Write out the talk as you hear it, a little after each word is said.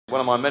One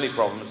of my many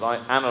problems,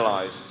 I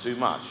analyse too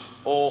much,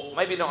 or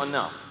maybe not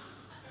enough.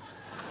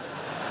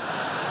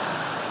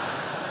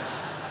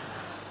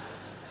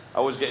 I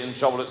always get in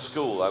trouble at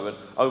school. I would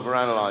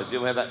overanalyse.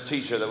 You had that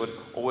teacher that would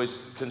always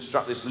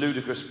construct this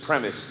ludicrous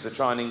premise to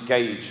try and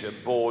engage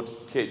bored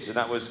kids, and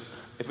that was,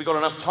 if we got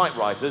enough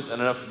typewriters and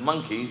enough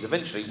monkeys,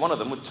 eventually one of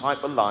them would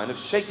type a line of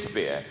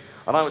Shakespeare.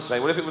 And I would say,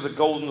 well, if it was a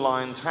golden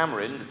lion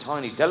tamarind, a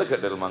tiny,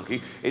 delicate little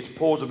monkey, its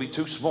paws would be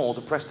too small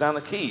to press down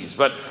the keys.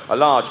 But a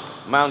large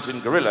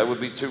mountain gorilla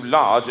would be too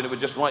large and it would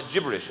just write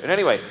gibberish. And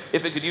anyway,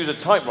 if it could use a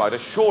typewriter,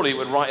 surely it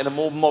would write in a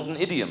more modern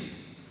idiom.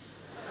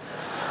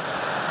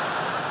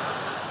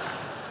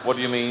 What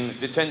do you mean,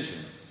 detention?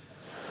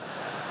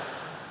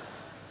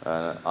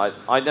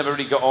 I never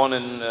really got on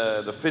in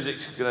the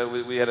physics. You know,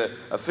 we had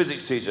a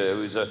physics teacher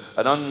who was an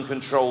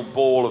uncontrolled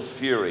ball of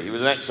fury. He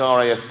was an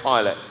ex-RAF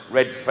pilot,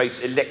 red face,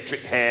 electric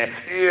hair,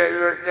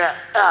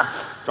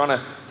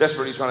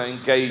 desperately trying to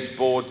engage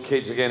bored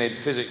kids again in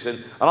physics.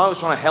 And I was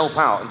trying to help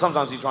out, and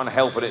sometimes he's trying to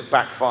help, but it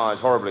backfires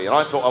horribly. And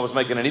I thought I was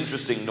making an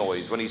interesting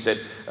noise when he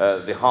said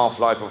the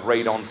half-life of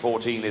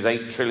radon-14 is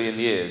 8 trillion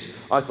years.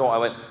 I thought I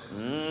went,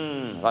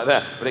 like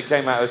that, but it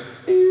came out as,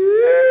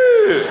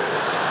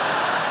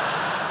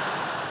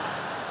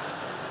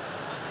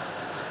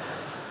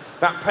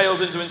 That pales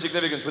into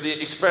insignificance with the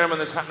experiment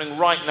that's happening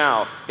right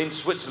now in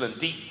Switzerland,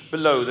 deep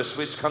below the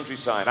Swiss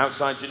countryside,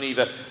 outside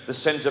Geneva, the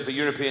Centre for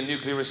European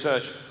Nuclear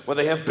Research, where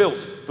they have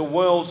built the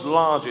world's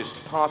largest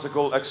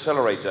particle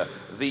accelerator,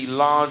 the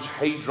Large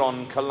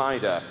Hadron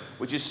Collider,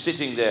 which is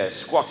sitting there,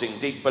 squatting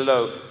deep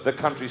below the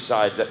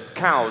countryside. The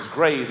cows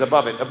graze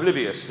above it,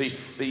 oblivious.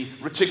 The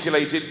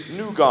reticulated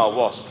nougat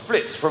wasp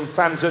flits from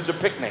Fanta to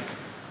picnic.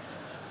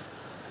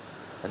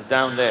 And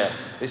down there,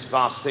 this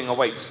vast thing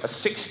awaits, a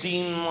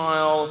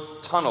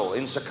 16-mile tunnel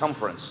in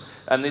circumference.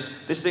 And this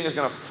thing is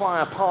going to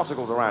fire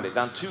particles around it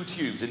down 2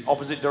 tubes in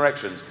opposite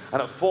directions. And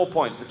at 4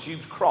 points, the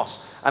tubes cross,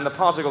 and the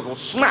particles will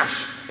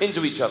smash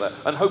into each other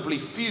and hopefully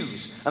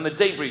fuse. And the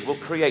debris will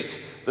create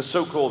the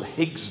so-called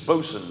Higgs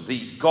boson,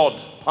 the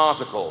God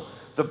particle,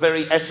 the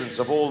very essence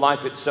of all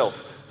life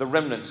itself, the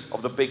remnants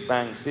of the Big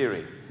Bang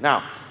Theory.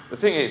 Now, the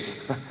thing is,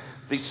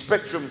 the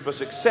spectrum for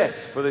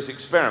success for this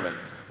experiment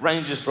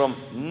ranges from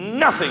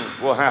nothing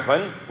will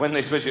happen when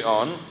they switch it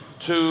on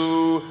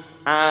to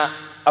a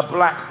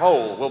black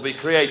hole will be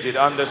created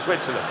under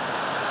Switzerland.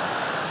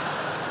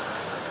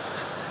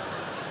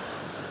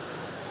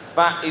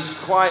 That is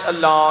quite a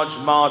large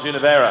margin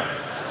of error.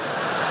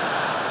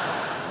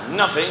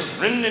 Nothing,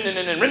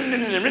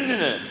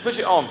 switch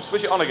it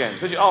on again,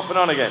 switch it off and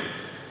on again,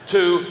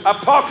 to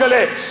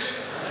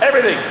apocalypse.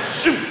 Everything,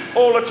 shoot,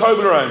 all the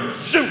Toblerone,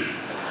 shoot.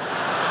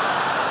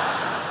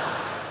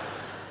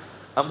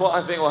 And what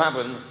I think will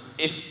happen,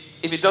 if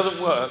it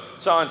doesn't work,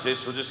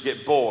 scientists will just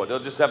get bored. They'll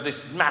just have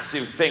this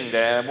massive thing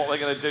there, and what are they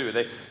going to do?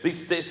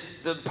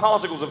 The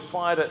particles are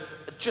fired at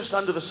just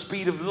under the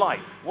speed of light.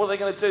 What are they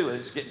going to do? They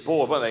just get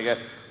bored, won't they? Go,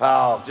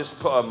 oh, just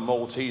put a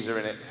Malteser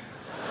in it.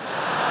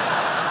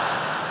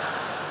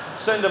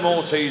 Send a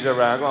Malteser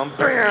around, go on.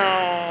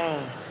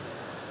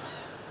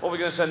 What are we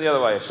going to send the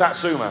other way? A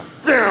Satsuma.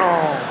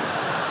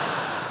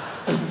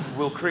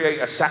 We'll create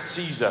a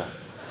Satseza.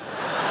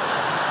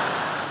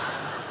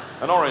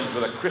 An orange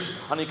with a crisp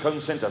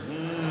honeycomb centre.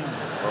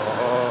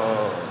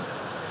 Oh.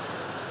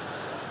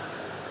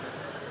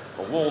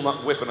 A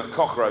walnut whip and a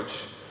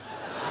cockroach.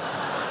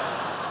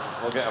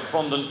 We'll get a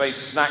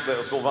fondant-based snack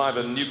that'll survive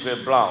a nuclear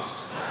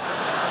blast.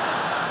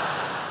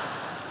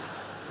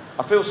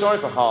 I feel sorry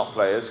for harp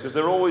players because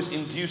they're always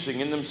inducing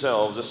in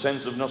themselves a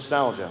sense of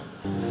nostalgia.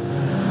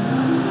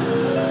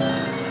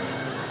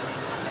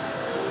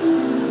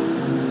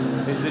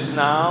 Is this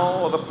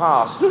now or the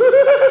past?